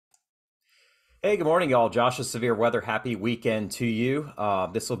Hey, good morning, y'all. Josh's Severe Weather. Happy weekend to you.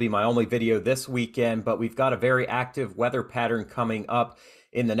 This will be my only video this weekend, but we've got a very active weather pattern coming up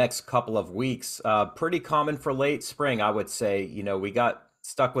in the next couple of weeks. Pretty common for late spring, I would say. You know, we got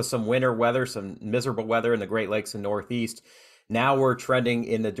stuck with some winter weather, some miserable weather in the Great Lakes and Northeast. Now we're trending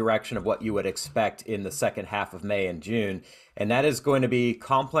in the direction of what you would expect in the second half of May and June. And that is going to be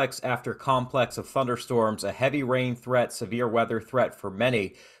complex after complex of thunderstorms, a heavy rain threat, severe weather threat for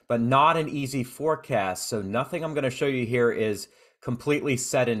many, but not an easy forecast. So nothing I'm going to show you here is completely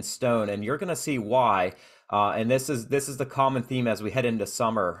set in stone, and you're going to see why. And this is the common theme as we head into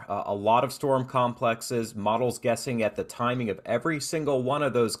summer. A lot of storm complexes, models guessing at the timing of every single one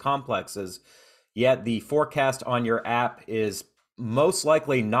of those complexes. Yet the forecast on your app is most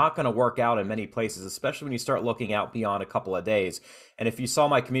likely not going to work out in many places, especially when you start looking out beyond a couple of days. And if you saw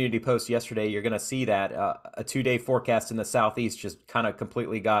my community post yesterday, you're going to see that a 2-day forecast in the southeast just kind of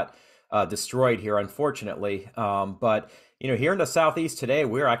completely got destroyed here, unfortunately. But you know, here in the southeast today,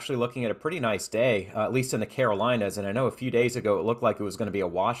 we're actually looking at a pretty nice day, at least in the Carolinas. And I know a few days ago it looked like it was going to be a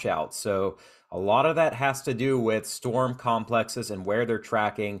washout. So a lot of that has to do with storm complexes and where they're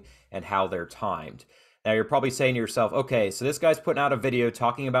tracking and how they're timed. Now, you're probably saying to yourself, okay, so this guy's putting out a video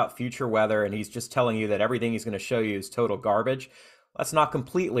talking about future weather and he's just telling you that everything he's going to show you is total garbage. That's not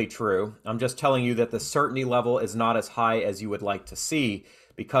completely true. I'm just telling you that the certainty level is not as high as you would like to see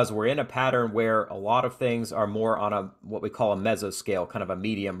because we're in a pattern where a lot of things are more on a what we call a mesoscale, kind of a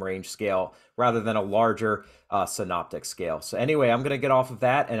medium range scale, rather than a larger synoptic scale. So anyway, I'm going to get off of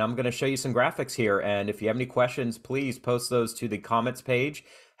that and I'm going to show you some graphics here. And if you have any questions, please post those to the comments page.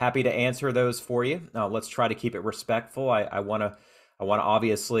 Happy to answer those for you. Let's try to keep it respectful. I want to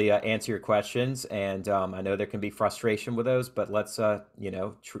obviously answer your questions, and I know there can be frustration with those, but let's you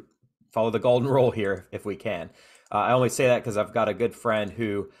know, follow the golden rule here if we can. I only say that because I've got a good friend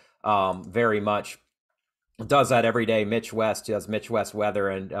who very much does that every day. Mitch West does Mitch West weather,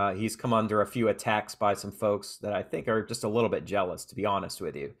 and he's come under a few attacks by some folks that I think are just a little bit jealous, to be honest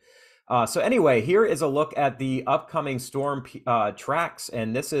with you. So anyway, here is a look at the upcoming storm tracks,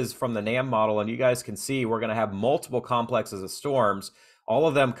 and this is from the NAM model, and you guys can see we're going to have multiple complexes of storms, all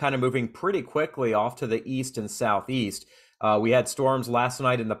of them kind of moving pretty quickly off to the east and southeast. We had storms last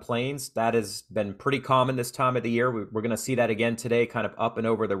night in the plains. That has been pretty common this time of the year. We're going to see that again today, kind of up and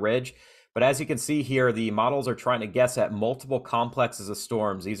over the ridge. But as you can see here, the models are trying to guess at multiple complexes of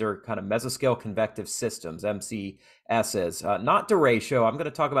storms. These are kind of mesoscale convective systems, MCSs, not derecho. I'm going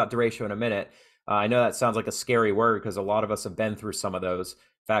to talk about derecho in a minute. I know that sounds like a scary word because a lot of us have been through some of those.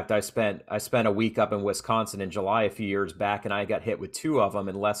 In fact, I spent a week up in Wisconsin in July a few years back, and I got hit with 2 of them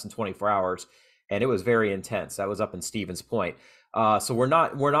in less than 24 hours, and it was very intense. That was up in Stevens Point. So we're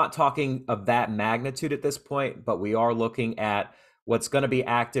not talking of that magnitude at this point, but we are looking at what's going to be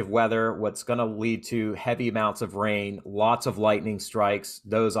active weather, what's going to lead to heavy amounts of rain, lots of lightning strikes.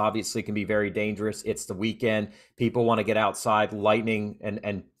 Those obviously can be very dangerous. It's the weekend. People want to get outside. Lightning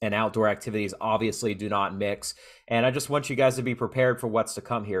and outdoor activities obviously do not mix. And I just want you guys to be prepared for what's to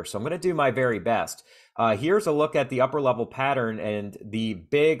come here. So I'm going to do my very best. Here's a look at the upper level pattern, and the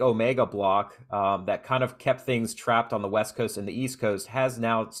big omega block that kind of kept things trapped on the West Coast and the East Coast has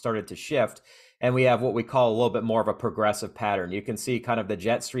now started to shift. And we have what we call a little bit more of a progressive pattern. You can see kind of the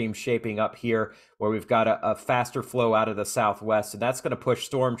jet stream shaping up here where we've got a faster flow out of the southwest, and that's going to push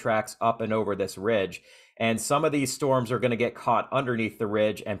storm tracks up and over this ridge. And some of these storms are going to get caught underneath the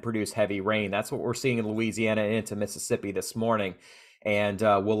ridge and produce heavy rain. That's what we're seeing in Louisiana and into Mississippi this morning. And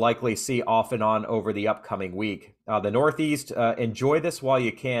we'll likely see off and on over the upcoming week. The Northeast, enjoy this while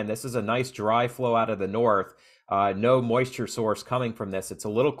you can. This is a nice dry flow out of the north. No moisture source coming from this. It's a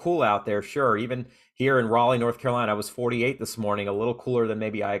little cool out there, sure. Even here in Raleigh, North Carolina, I was 48 this morning, a little cooler than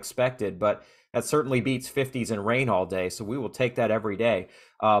maybe I expected, but that certainly beats 50s and rain all day, so we will take that every day.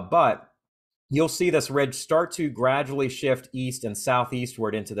 But you'll see this ridge start to gradually shift east and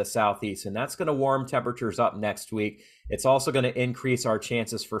southeastward into the southeast, and that's going to warm temperatures up next week. It's also going to increase our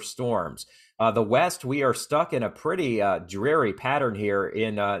chances for storms. The west, we are stuck in a pretty dreary pattern here.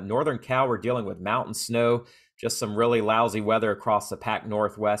 In northern Cal, we're dealing with mountain snow, just some really lousy weather across the Pac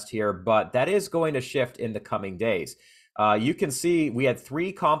Northwest here, but that is going to shift in the coming days. You can see we had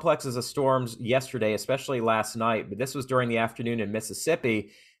 3 complexes of storms yesterday, especially last night, but this was during the afternoon in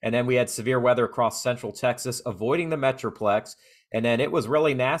Mississippi. And then we had severe weather across central Texas, avoiding the Metroplex. And then it was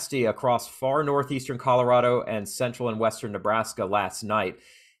really nasty across far northeastern Colorado and central and western Nebraska last night.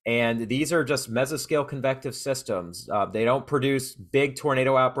 And these are just mesoscale convective systems. They don't produce big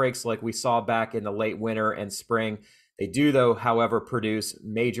tornado outbreaks like we saw back in the late winter and spring. They do, though, however, produce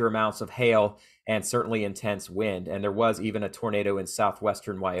major amounts of hail and certainly intense wind. And there was even a tornado in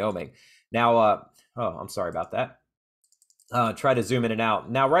southwestern Wyoming. Now, oh, I'm sorry about that. Try to zoom in and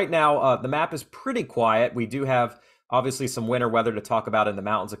out. Now, right now, the map is pretty quiet. We do have obviously some winter weather to talk about in the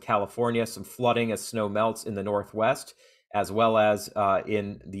mountains of California, some flooding as snow melts in the northwest, as well as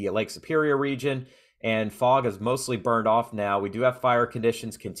in the Lake Superior region. And fog is mostly burned off now. We do have fire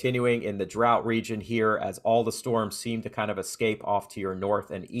conditions continuing in the drought region here as all the storms seem to kind of escape off to your north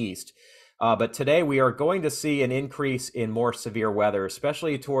and east. But today we are going to see an increase in more severe weather,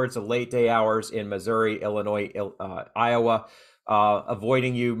 especially towards the late day hours in Missouri, Illinois, Iowa,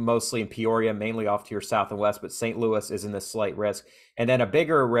 avoiding you mostly in Peoria, mainly off to your south and west, but St. Louis is in this slight risk. And then a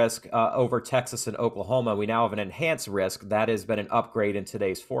bigger risk over Texas and Oklahoma. We now have an enhanced risk. That has been an upgrade in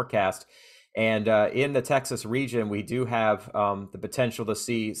today's forecast. And in the Texas region, we do have the potential to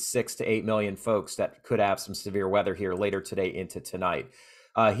see 6 to 8 million folks that could have some severe weather here later today into tonight.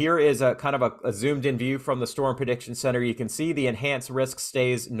 Here is a kind of a zoomed in view from the Storm Prediction Center. You can see the enhanced risk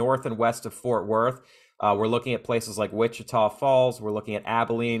stays north and west of Fort Worth. We're looking at places like Wichita Falls. We're looking at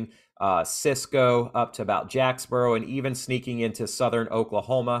Abilene, Cisco, up to about Jacksboro, and even sneaking into southern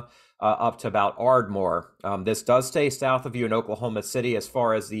Oklahoma, up to about Ardmore. This does stay south of you in Oklahoma City as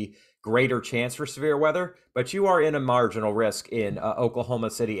far as the greater chance for severe weather, but you are in a marginal risk in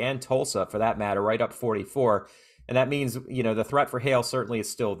Oklahoma City and Tulsa, for that matter, right up 44. And that means, you know, the threat for hail certainly is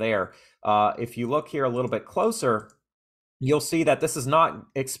still there. If you look here a little bit closer, you'll see that this is not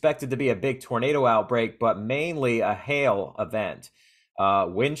expected to be a big tornado outbreak, but mainly a hail event.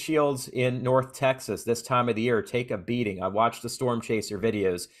 Wind chills in North Texas this time of the year take a beating. I watched the Storm Chaser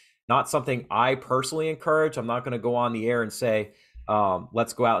videos. Not something I personally encourage. I'm not going to go on the air and say,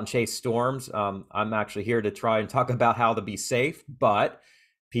 let's go out and chase storms. I'm actually here to try and talk about how to be safe, but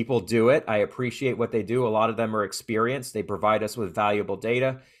people do it. I appreciate what they do. A lot of them are experienced. They provide us with valuable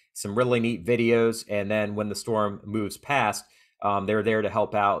data, some really neat videos. And then when the storm moves past, they're there to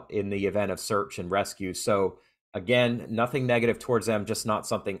help out in the event of search and rescue. So again, nothing negative towards them, just not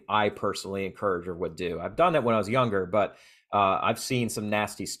something I personally encourage or would do. I've done it when I was younger, but I've seen some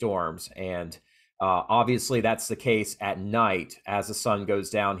nasty storms, and obviously that's the case at night as the sun goes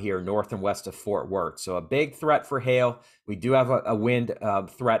down here north and west of Fort Worth. So a big threat for hail. We do have a wind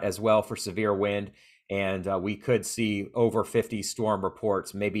threat as well for severe wind, and we could see over 50 storm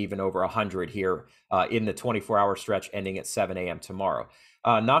reports, maybe even over 100 here in the 24-hour stretch ending at 7 a.m. tomorrow.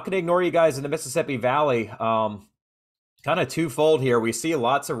 Not going to ignore you guys in the Mississippi Valley. Kind of twofold here. We see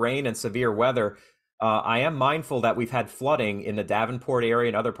lots of rain and severe weather. I am mindful that we've had flooding in the Davenport area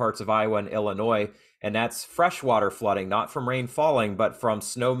and other parts of Iowa and Illinois, and that's freshwater flooding, not from rain falling, but from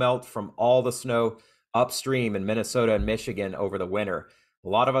snow melt from all the snow upstream in Minnesota and Michigan over the winter. A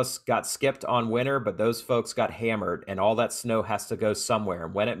lot of us got skipped on winter, but those folks got hammered, and all that snow has to go somewhere.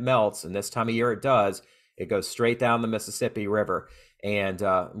 And when it melts, and this time of year it does, it goes straight down the Mississippi River and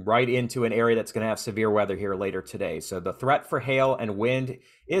right into an area that's going to have severe weather here later today. So the threat for hail and wind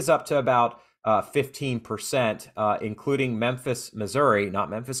is up to about 15%, including Memphis, Missouri, not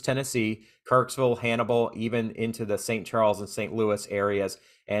Memphis, Tennessee, Kirksville, Hannibal, even into the St. Charles and St. Louis areas,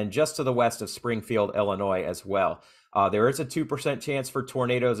 and just to the west of Springfield, Illinois as well. There is a 2% chance for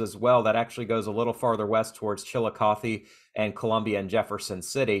tornadoes as well. That actually goes a little farther west towards Chillicothe and Columbia and Jefferson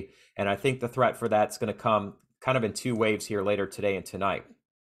City. And I think the threat for that's going to come kind of in two waves here later today and tonight.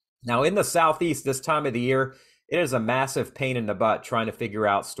 Now in the southeast this time of the year, it is a massive pain in the butt trying to figure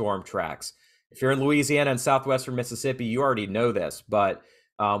out storm tracks. If you're in Louisiana and southwestern Mississippi, you already know this, but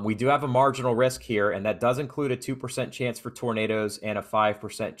we do have a marginal risk here, and that does include a 2% chance for tornadoes and a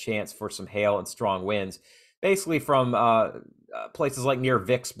 5% chance for some hail and strong winds, basically from places like near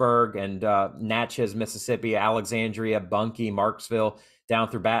Vicksburg and Natchez, Mississippi, Alexandria, Bunkie, Marksville, down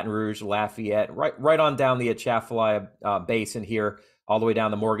through Baton Rouge, Lafayette, right on down the Atchafalaya Basin here, all the way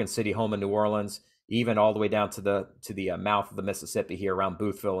down to Morgan City, home in New Orleans, even all the way down to the mouth of the Mississippi here around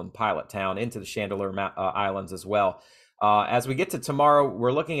Boothville and Pilot Town, into the Chandeleur Islands as well. As we get to tomorrow,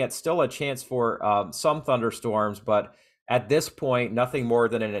 we're looking at still a chance for some thunderstorms, but at this point, nothing more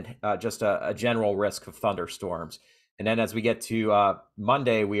than just a general risk of thunderstorms. And then as we get to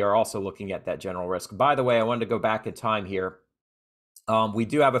Monday, we are also looking at that general risk. By the way, I wanted to go back in time here. We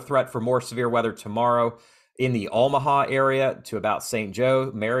do have a threat for more severe weather tomorrow in the Omaha area to about St.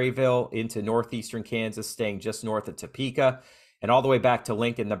 Joe, Maryville, into northeastern Kansas, staying just north of Topeka, and all the way back to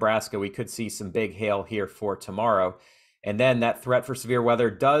Lincoln, Nebraska. We could see some big hail here for tomorrow. And then that threat for severe weather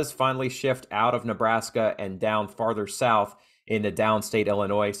does finally shift out of Nebraska and down farther south into downstate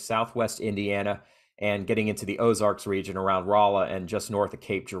Illinois, southwest Indiana, and getting into the Ozarks region around Rolla and just north of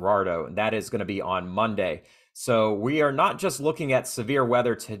Cape Girardeau. And that is going to be on Monday. So we are not just looking at severe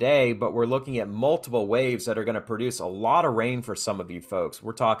weather today, but we're looking at multiple waves that are going to produce a lot of rain for some of you folks.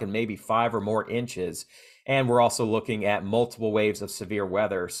 We're talking maybe 5 or more inches. And we're also looking at multiple waves of severe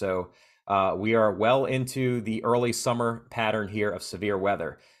weather. So we are well into the early summer pattern here of severe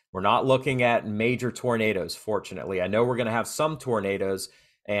weather. We're not looking at major tornadoes, fortunately. I know we're going to have some tornadoes,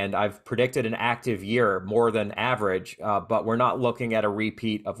 and I've predicted an active year more than average, but we're not looking at a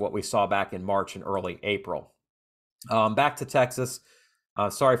repeat of what we saw back in March and early April. Back to Texas.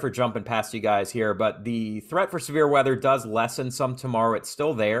 Sorry for jumping past you guys here, but the threat for severe weather does lessen some tomorrow. It's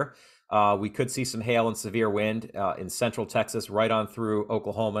still there. We could see some hail and severe wind in central Texas, right on through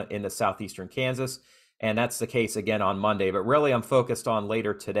Oklahoma into southeastern Kansas. And that's the case again on Monday. But really, I'm focused on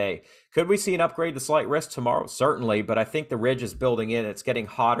later today. Could we see an upgrade to slight risk tomorrow? Certainly, but I think the ridge is building in. It's getting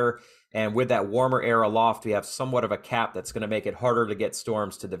hotter. And with that warmer air aloft, we have somewhat of a cap that's going to make it harder to get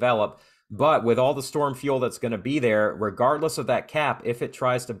storms to develop. But with all the storm fuel that's going to be there, regardless of that cap, if it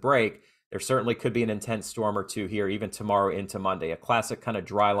tries to break, there certainly could be an intense storm or two here, even tomorrow into Monday, a classic kind of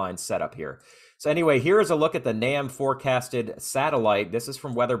dry line setup here. So anyway, here is a look at the NAM forecasted satellite. This is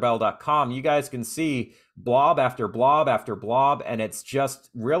from weatherbell.com. You guys can see blob after blob after blob, and it's just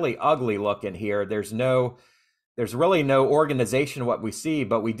really ugly looking here. There's really no organization in what we see,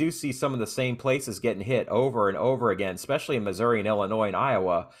 but we do see some of the same places getting hit over and over again, especially in Missouri and Illinois and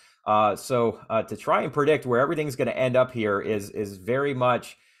Iowa. So to try and predict where everything's going to end up here is very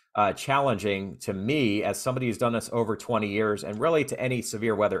much challenging to me as somebody who's done this over 20 years, and really to any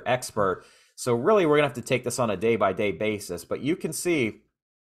severe weather expert. So really, we're going to have to take this on a day-by-day basis. But you can see,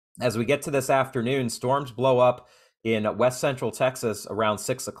 as we get to this afternoon, storms blow up in west central Texas around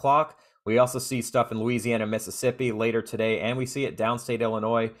 6 o'clock. We also see stuff in Louisiana and Mississippi later today, and we see it downstate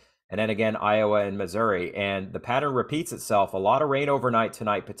Illinois, and then again, Iowa and Missouri. And the pattern repeats itself. A lot of rain overnight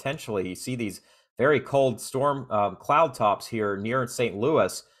tonight, potentially. You see these very cold storm cloud tops here near St.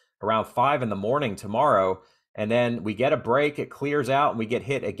 Louis around 5 in the morning tomorrow. And then we get a break, it clears out, and we get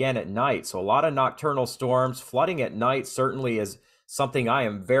hit again at night. So a lot of nocturnal storms. Flooding at night certainly is something I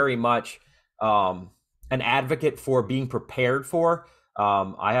am very much an advocate for being prepared for.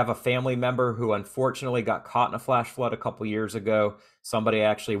 I have a family member who unfortunately got caught in a flash flood a couple years ago. Somebody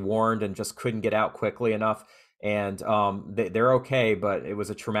actually warned and just couldn't get out quickly enough. And they're okay, but it was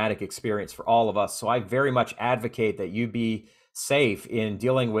a traumatic experience for all of us. So I very much advocate that you be safe in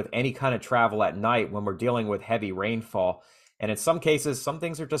dealing with any kind of travel at night when we're dealing with heavy rainfall. And in some cases, some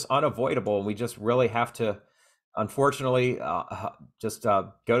things are just unavoidable, and we just really have to, unfortunately, just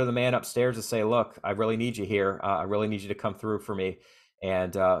go to the man upstairs and say, look, I really need you here. I really need you to come through for me.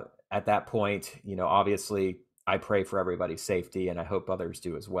 And at that point, obviously, I pray for everybody's safety, and I hope others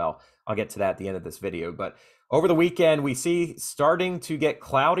do as well. I'll get to that at the end of this video. But over the weekend, we see starting to get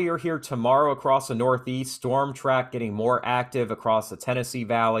cloudier here tomorrow across the Northeast. Storm track getting more active across the Tennessee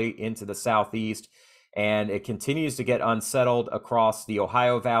Valley into the Southeast. And it continues to get unsettled across the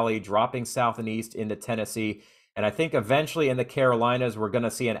Ohio Valley, dropping south and east into Tennessee. And I think eventually in the Carolinas, we're going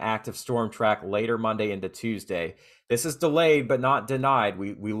to see an active storm track later Monday into Tuesday. This is delayed, but not denied.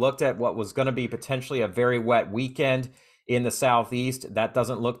 We looked at what was going to be potentially a very wet weekend in the Southeast. That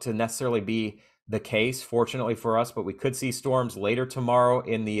doesn't look to necessarily be the case, fortunately for us, but we could see storms later tomorrow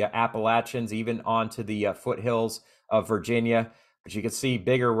in the Appalachians, even onto the foothills of Virginia. But you can see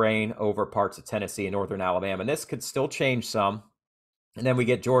bigger rain over parts of Tennessee and northern Alabama. And this could still change some. And then we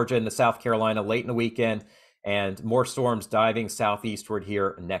get Georgia into South Carolina late in the weekend, and more storms diving southeastward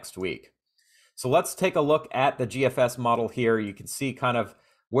here next week. So let's take a look at the GFS model here. You can see kind of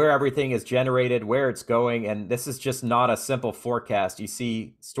where everything is generated, where it's going, and this is just not a simple forecast. You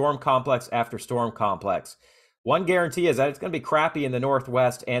see storm complex after storm complex. One guarantee is that it's going to be crappy in the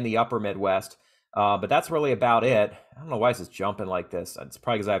Northwest and the upper Midwest, but that's really about it. I don't know why this is jumping like this. It's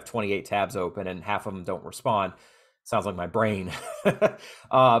probably because I have 28 tabs open and half of them don't respond. Sounds like my brain.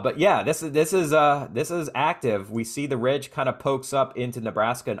 But yeah, this is active. We see the ridge kind of pokes up into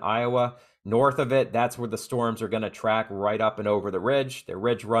Nebraska and Iowa. North of it, that's where the storms are going to track right up and over the ridge. They're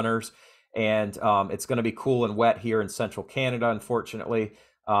ridge runners, and it's going to be cool and wet here in central Canada, unfortunately,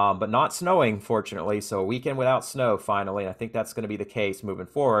 but not snowing, fortunately. So a weekend without snow, finally. And I think that's going to be the case moving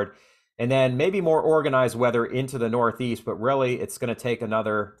forward. And then maybe more organized weather into the Northeast, but really it's going to take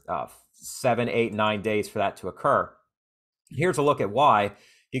another 7, 8, 9 days for that to occur. Here's a look at why.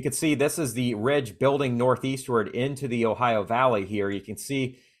 You can see this is the ridge building northeastward into the Ohio Valley here. You can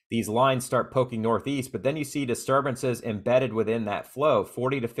see these lines start poking northeast, but then you see disturbances embedded within that flow,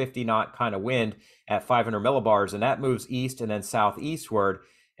 40 to 50 knot kind of wind at 500 millibars, and that moves east and then southeastward.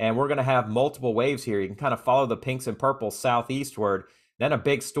 And we're going to have multiple waves here. You can kind of follow the pinks and purples southeastward. then a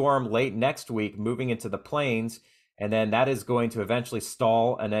big storm late next week moving into the plains, and then that is going to eventually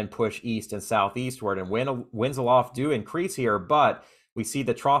stall and then push east and southeastward. And winds aloft do increase here, but we see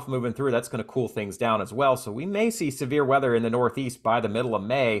the trough moving through. That's going to cool things down as well. So we may see severe weather in the Northeast by the middle of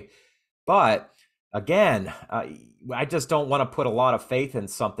May. But again, I just don't want to put a lot of faith in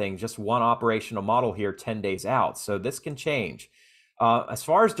something, just one operational model here 10 days out. So this can change. As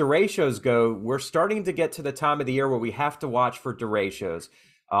far as derechos go, we're starting to get to the time of the year where we have to watch for derechos.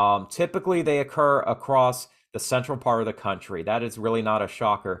 Typically, they occur across the central part of the country. That is really not a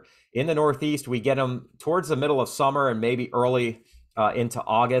shocker. In the Northeast, we get them towards the middle of summer and maybe early into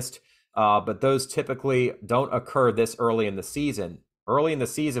August, but those typically don't occur this early in the season. Early in the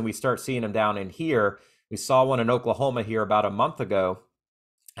season, we start seeing them down in here. We saw one in Oklahoma here about a month ago.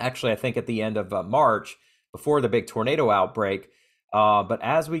 Actually, I think at the end of March, before the big tornado outbreak. But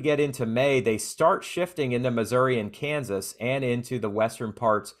as we get into May, they start shifting into Missouri and Kansas and into the western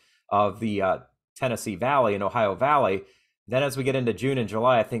parts of the Tennessee Valley and Ohio Valley. Then as we get into June and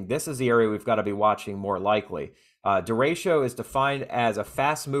July, I think this is the area we've got to be watching more likely. Derecho is defined as a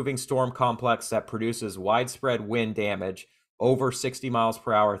fast-moving storm complex that produces widespread wind damage over 60 miles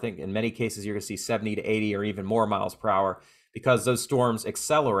per hour. I think in many cases you're going to see 70 to 80 or even more miles per hour because those storms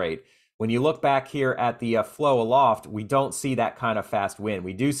accelerate. When you look back here at the flow aloft, we don't see that kind of fast wind.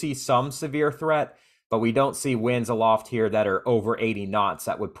 We do see some severe threat, but we don't see winds aloft here that are over 80 knots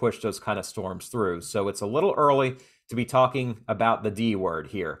that would push those kind of storms through. So it's a little early to be talking about the D word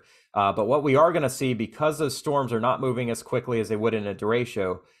here. But what we are going to see, because those storms are not moving as quickly as they would in a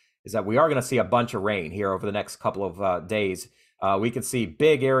derecho, is that we are going to see a bunch of rain here over the next couple of days. We can see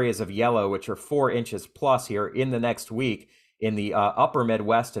big areas of yellow, which are 4 inches plus here in the next week in the upper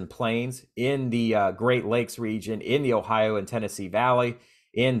Midwest and plains, in the Great Lakes region, in the Ohio and Tennessee Valley,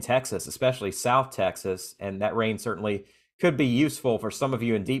 in Texas, especially South Texas. And that rain certainly could be useful for some of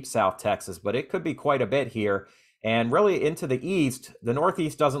you in deep South Texas, but it could be quite a bit here. And really into the east, the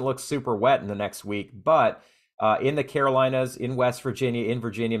Northeast doesn't look super wet in the next week, but in the Carolinas, in West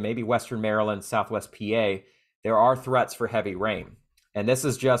Virginia, maybe Western Maryland, Southwest PA, there are threats for heavy rain. And this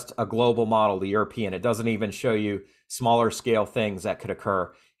is just a global model, the European. It doesn't even show you smaller scale things that could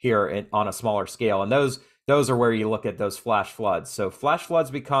occur here on a smaller scale. And those are where you look at those flash floods. So flash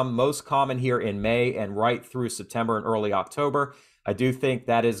floods become most common here in May and right through September and early October. I do think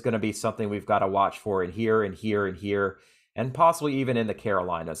that is going to be something we've got to watch for in here and here and here, and possibly even in the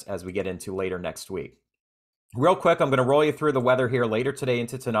Carolinas as we get into later next week. Real quick, I'm going to roll you through the weather here later today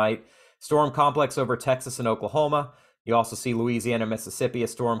into tonight. Storm complex over Texas and Oklahoma. You also see Louisiana, Mississippi, a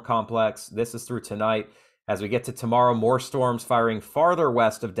storm complex. This is through tonight. As we get to tomorrow, more storms firing farther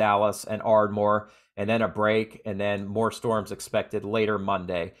west of Dallas and Ardmore, and then a break, and then more storms expected later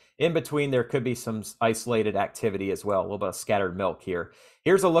Monday. In between, there could be some isolated activity as well, a little bit of scattered milk here.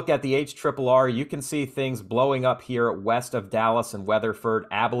 Here's a look at the HRRR. You can see things blowing up here west of Dallas and Weatherford.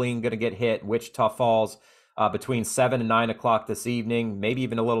 Abilene going to get hit, Wichita Falls between 7 and 9 o'clock this evening, maybe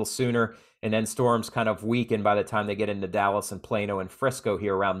even a little sooner. And then storms kind of weaken by the time they get into Dallas and Plano and Frisco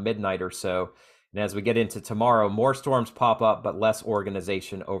here around midnight or so. And as we get into tomorrow, more storms pop up, but less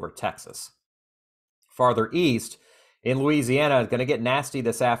organization over Texas. Farther east, in Louisiana, it's going to get nasty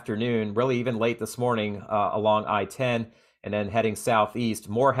this afternoon, really even late this morning along I-10, and then heading southeast.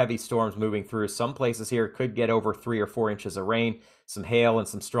 More heavy storms moving through. Some places here could get over 3 or 4 inches of rain, some hail, and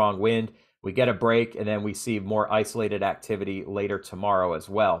some strong wind. We get a break, and then we see more isolated activity later tomorrow as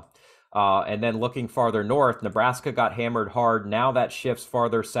well. And then looking farther north, Nebraska got hammered hard. Now that shifts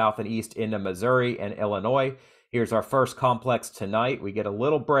farther south and east into Missouri and Illinois. Here's our first complex tonight. We get a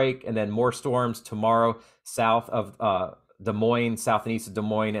little break, and then more storms tomorrow south of Des Moines, south and east of Des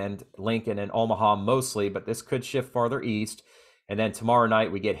Moines and Lincoln and Omaha mostly, but this could shift farther east. And then tomorrow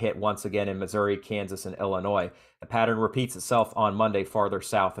night, we get hit once again in Missouri, Kansas, and Illinois. The pattern repeats itself on Monday farther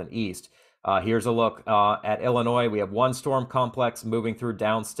south and east. Here's a look at Illinois. We have one storm complex moving through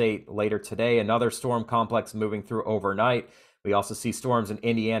downstate later today, another storm complex moving through overnight. We also see storms in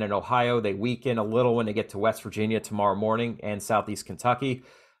Indiana and Ohio. They weaken a little when they get to West Virginia tomorrow morning and southeast Kentucky.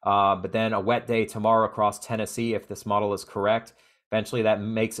 But then a wet day tomorrow across Tennessee, if this model is correct. Eventually, that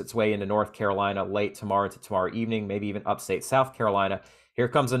makes its way into North Carolina late tomorrow into tomorrow evening, maybe even upstate South Carolina. Here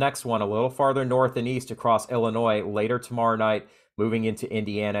comes the next one, a little farther north and east across Illinois later tomorrow night, moving into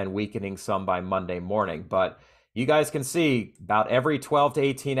Indiana and weakening some by Monday morning. But you guys can see about every 12 to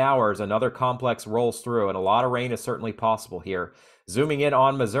 18 hours, another complex rolls through, and a lot of rain is certainly possible here. Zooming in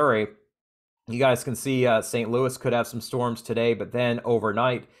on Missouri, you guys can see St. Louis could have some storms today, but then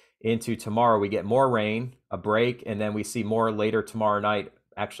overnight into tomorrow, we get more rain, a break, and then we see more later tomorrow night,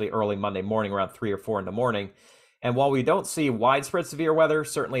 actually early Monday morning around 3 or 4 in the morning. And while we don't see widespread severe weather,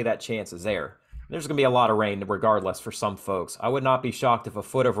 certainly that chance is there. There's going to be a lot of rain regardless for some folks. I would not be shocked if a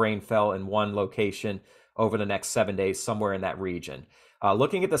foot of rain fell in one location over the next 7 days somewhere in that region.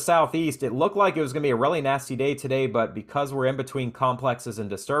 Looking at the southeast, it looked like it was going to be a really nasty day today, but because we're in between complexes and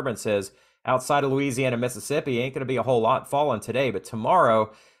disturbances outside of Louisiana, Mississippi, ain't going to be a whole lot falling today. But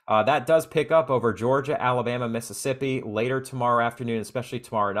tomorrow, that does pick up over Georgia, Alabama, Mississippi later tomorrow afternoon, especially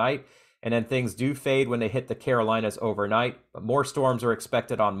tomorrow night. And then things do fade when they hit the Carolinas overnight. But more storms are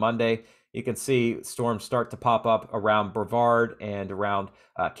expected on Monday. You can see storms start to pop up around Brevard and around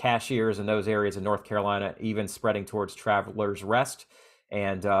Cashiers and those areas in North Carolina, even spreading towards Travelers Rest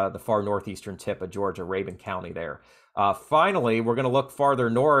and the far northeastern tip of Georgia, Rabun County there. Finally, we're going to look farther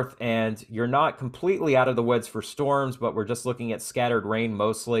north, and you're not completely out of the woods for storms, but we're just looking at scattered rain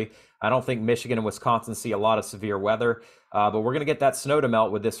mostly. I don't think Michigan and Wisconsin see a lot of severe weather, but we're going to get that snow to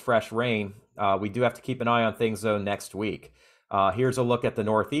melt with this fresh rain. We do have to keep an eye on things, though, next week. Here's a look at the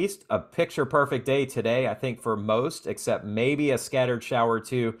Northeast. A picture-perfect day today, I think, for most, except maybe a scattered shower or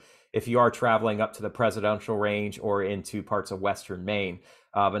two if you are traveling up to the Presidential Range or into parts of western Maine.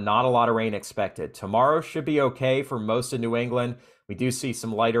 But not a lot of rain expected. Tomorrow should be okay for most of New England. We do see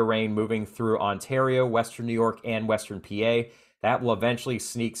some lighter rain moving through Ontario, western New York, and western PA. That will eventually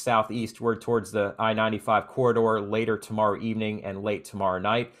sneak southeastward towards the I-95 corridor later tomorrow evening and late tomorrow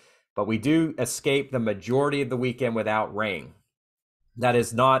night. But we do escape the majority of the weekend without rain. That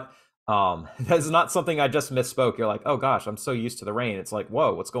is not something I just misspoke. You're like, oh gosh, I'm so used to the rain. It's like,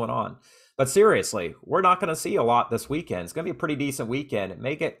 whoa, what's going on? But seriously, we're not going to see a lot this weekend. It's going to be a pretty decent weekend. It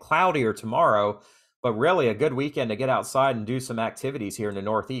may get cloudier tomorrow, but really a good weekend to get outside and do some activities here in the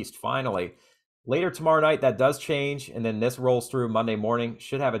Northeast, finally. Later tomorrow night, that does change, and then this rolls through Monday morning.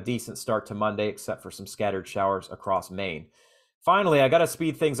 Should have a decent start to Monday, except for some scattered showers across Maine. Finally, I got to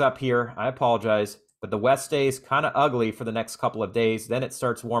speed things up here. I apologize, but the west stays kind of ugly for the next couple of days. Then it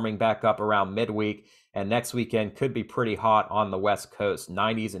starts warming back up around midweek, and next weekend could be pretty hot on the west coast.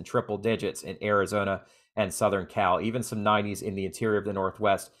 90s and triple digits in Arizona and southern Cal, even some 90s in the interior of the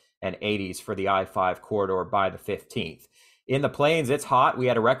Northwest, and 80s for the I-5 corridor by the 15th. In the plains, it's hot. We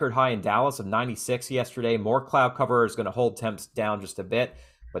had a record high in Dallas of 96 yesterday. More cloud cover is going to hold temps down just a bit,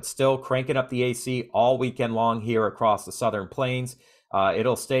 but still cranking up the AC all weekend long here across the southern plains.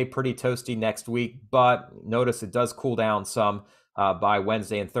 It'll stay pretty toasty next week, but notice it does cool down some by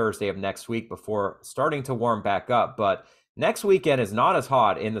Wednesday and Thursday of next week before starting to warm back up. But next weekend is not as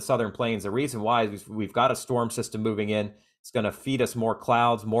hot in the southern plains. The reason why is we've got a storm system moving in. It's going to feed us more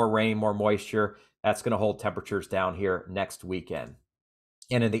clouds, more rain, more moisture. That's going to hold temperatures down here next weekend.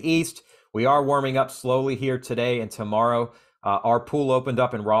 And in the east, we are warming up slowly here today and tomorrow. Our pool opened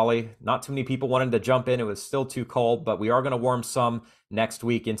up in Raleigh. Not too many people wanted to jump in. It was still too cold, but we are going to warm some next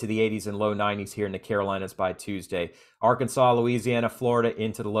week into the 80s and low 90s here in the Carolinas by Tuesday. Arkansas, Louisiana, Florida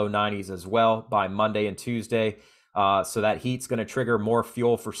into the low 90s as well by Monday and Tuesday. So that heat's going to trigger more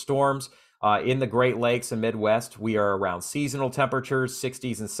fuel for storms. In the Great Lakes and Midwest, we are around seasonal temperatures,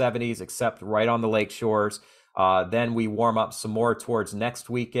 60s and 70s, except right on the lake shores. Then we warm up some more towards next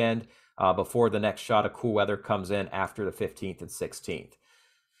weekend before the next shot of cool weather comes in after the 15th and 16th.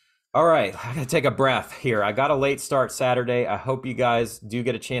 All right, I gotta take a breath here. I got a late start Saturday. I hope you guys do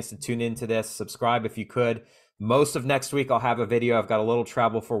get a chance to tune into this. Subscribe if you could. Most of next week, I'll have a video. I've got a little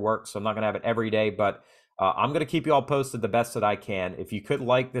travel for work, so I'm not gonna have it every day, but I'm going to keep you all posted the best that I can. If you could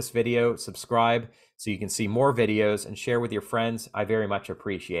like this video, subscribe so you can see more videos and share with your friends. I very much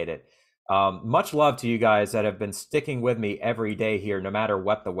appreciate it. Much love to you guys that have been sticking with me every day here, no matter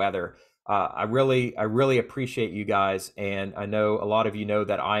what the weather. I really appreciate you guys. And I know a lot of you know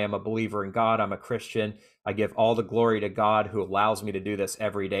that I am a believer in God. I'm a Christian. I give all the glory to God who allows me to do this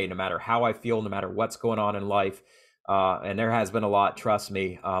every day, no matter how I feel, no matter what's going on in life. And there has been a lot, trust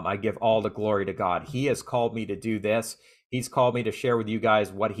me. I give all the glory to God. He has called me to do this. He's called me to share with you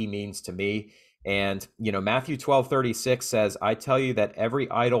guys what he means to me. And, you know, Matthew 12:36 says, I tell you that every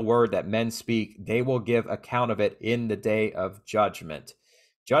idle word that men speak, they will give account of it in the day of judgment.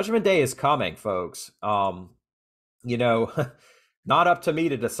 Judgment day is coming, folks. You know, not up to me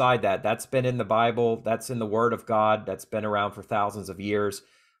to decide that. That's been in the Bible. That's in the Word of God. That's been around for thousands of years.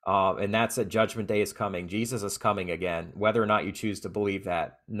 And that's that Judgment Day is coming. Jesus is coming again, whether or not you choose to believe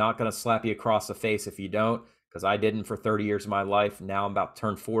that. Not going to slap you across the face if you don't, because I didn't for 30 years of my life. Now I'm about to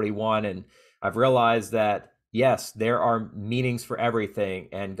turn 41, and I've realized that, yes, there are meanings for everything,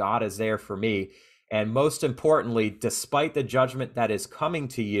 and God is there for me. And most importantly, despite the judgment that is coming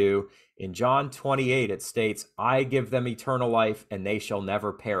to you, in John 28, it states, I give them eternal life, and they shall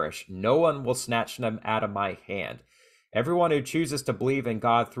never perish. No one will snatch them out of my hand. Everyone who chooses to believe in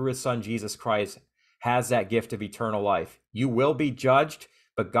God through his son, Jesus Christ, has that gift of eternal life. You will be judged,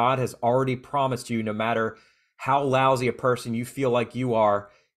 but God has already promised you, no matter how lousy a person you feel like you are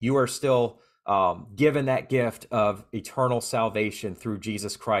still given that gift of eternal salvation through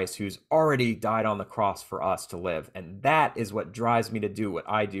Jesus Christ, who's already died on the cross for us to live. And that is what drives me to do what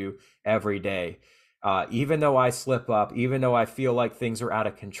I do every day. Even though I slip up, even though I feel like things are out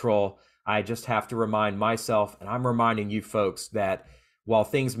of control, I just have to remind myself, and I'm reminding you folks, that while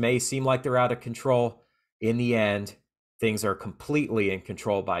things may seem like they're out of control, in the end, things are completely in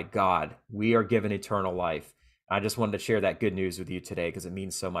control by God. We are given eternal life. I just wanted to share that good news with you today because it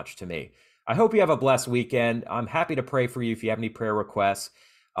means so much to me. I hope you have a blessed weekend. I'm happy to pray for you if you have any prayer requests.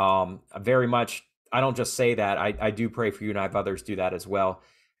 Very much, I don't just say that. I do pray for you, and I have others do that as well.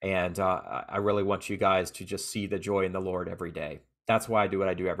 And I really want you guys to just see the joy in the Lord every day. That's why I do what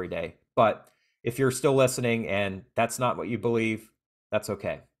I do every day. But if you're still listening and that's not what you believe, that's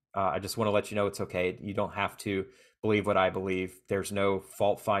okay. I just want to let you know it's okay. You don't have to believe what I believe. There's no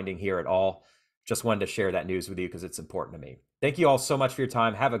fault finding here at all. Just wanted to share that news with you because it's important to me. Thank you all so much for your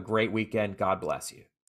time. Have a great weekend. God bless you.